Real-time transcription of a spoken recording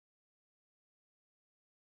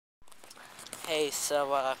Hey,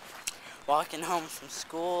 so, walking home from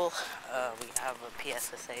school, we have a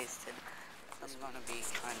PSSAs today. I'm going to be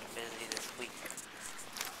kind of busy this week.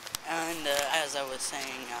 And, as I was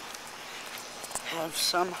saying, have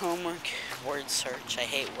some homework, word search. I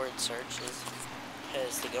hate word searches,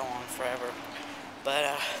 because they go on forever. But,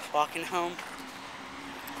 walking home,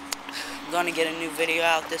 I'm going to get a new video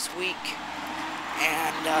out this week.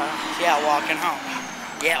 And, yeah, walking home.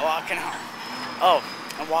 Yeah, walking home. Oh,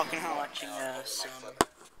 I'm walking home watching, some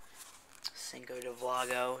Cinco de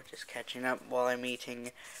Vloggo, just catching up while I'm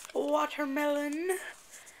eating watermelon.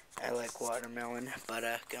 I like watermelon, but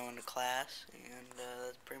going to class, and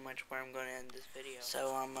that's pretty much where I'm going to end this video.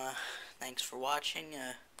 So thanks for watching.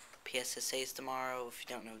 PSSA's tomorrow. If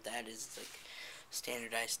you don't know what that is, it's like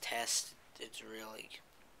standardized test. It's really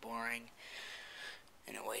boring,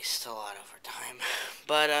 and it wastes a lot of our time.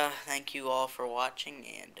 But thank you all for watching,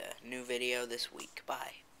 and new video this week.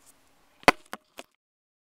 Bye.